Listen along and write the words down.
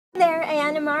There,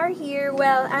 ianamari here.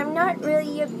 Well, I'm not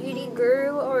really a beauty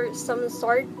guru or some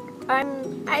sort. I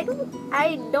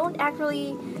don't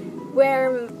actually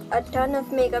wear a ton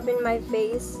of makeup in my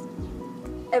face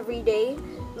every day,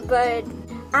 but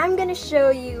I'm gonna show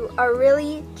you a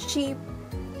really cheap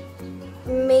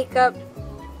makeup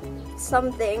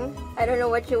something. I don't know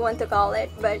what you want to call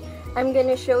it, but I'm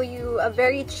gonna show you a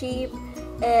very cheap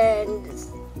and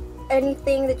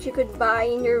anything that you could buy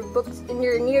in your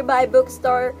nearby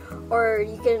bookstore, or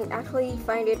you can actually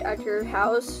find it at your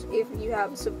house if you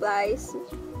have supplies.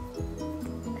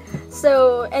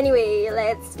 So anyway,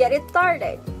 let's get it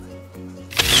started.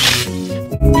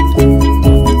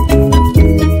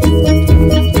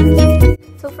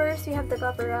 So first you have to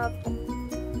cover up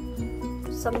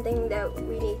something that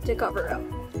we need to cover up.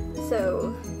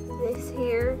 So this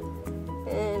here,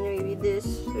 and maybe this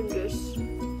and this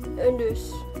and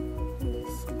this.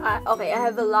 Okay, I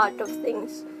have a lot of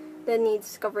things that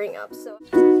needs covering up. So we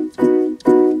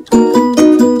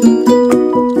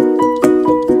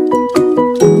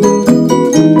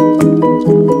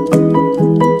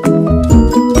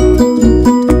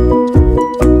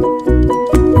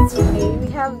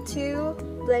have to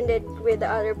blend it with the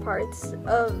other parts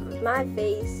of my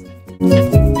face.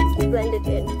 Blend it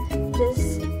in.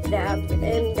 Just dab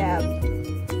and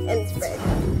spread.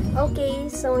 Okay,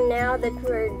 so now that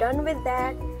we're done with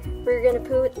that, we're gonna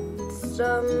put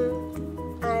some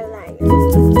eyeliner.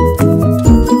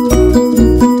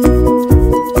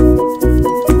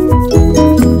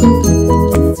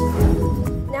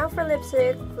 Now for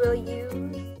lipstick, we'll use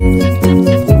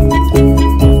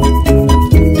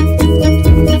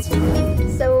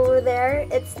so there,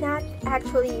 it's not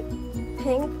actually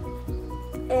pink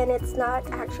and it's not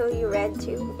actually red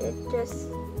too. It just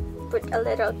put a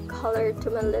little color to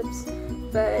my lips,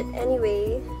 but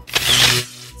anyway.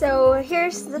 So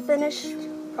here's the finished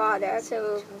product.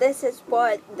 So this is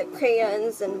what the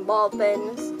crayons and ball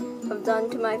pens have done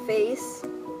to my face.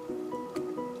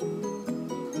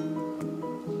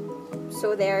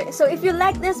 So there. So if you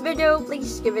like this video,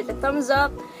 please give it a thumbs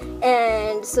up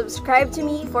and subscribe to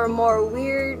me for more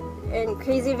weird and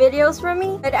crazy videos from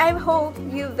me. But I hope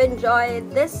you've enjoyed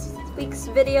this week's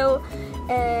video,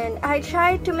 and I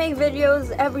try to make videos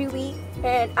every week,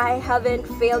 and I haven't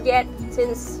failed yet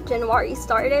since January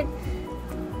started,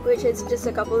 which is just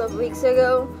a couple of weeks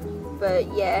ago. But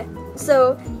yeah,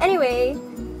 so anyway,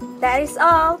 that is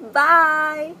all.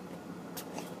 Bye.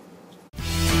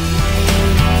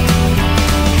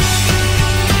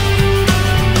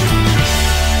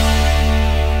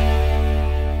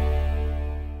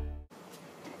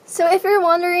 So if you're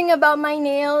wondering about my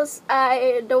nails,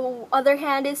 the other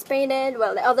hand is painted,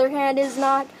 well, the other hand is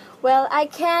not. Well, I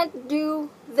can't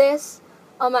do this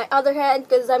on my other hand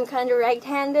because I'm kind of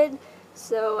right-handed.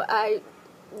 So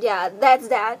yeah, that's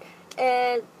that.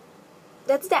 And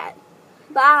that's that.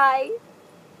 Bye.